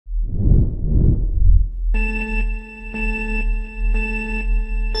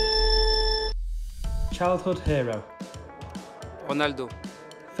Childhood hero. Ronaldo.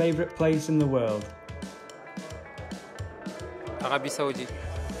 Favourite place in the world. Arabie Saoudite.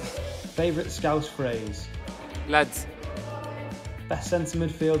 Favourite Scouse phrase. Lads. Best centre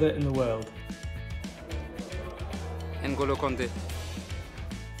midfielder in the world. N'Golo Kanté.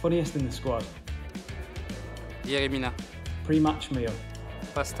 Funniest in the squad. Yeremina. Pre-match meal.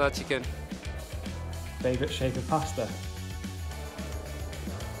 Pasta chicken. Favourite shape of pasta.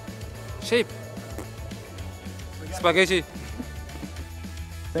 Shape. Spaghetti.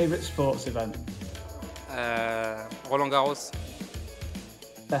 Favourite sports event. Roland Garros.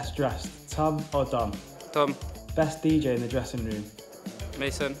 Best dressed. Tom or Dom. Tom. Best DJ in the dressing room.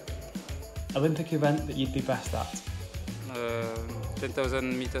 Mason. Olympic event that you'd be best at.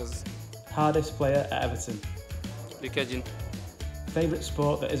 10,000 meters. Hardest player at Everton. Lucadine. Favourite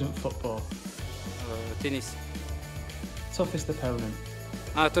sport that isn't football. Tennis. Toughest opponent.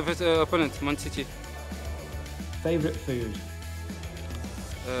 Toughest opponent, Man City. Favourite food.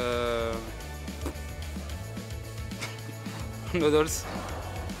 Noodles.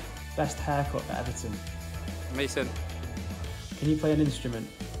 Best haircut at Everton. Mason. Can you play an instrument?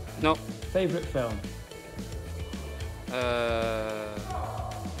 No. Favourite film.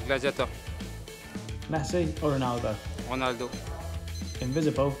 Gladiator. Messi or Ronaldo. Ronaldo.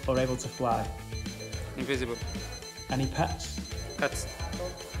 Invisible or able to fly. Invisible. Any pets? Cats.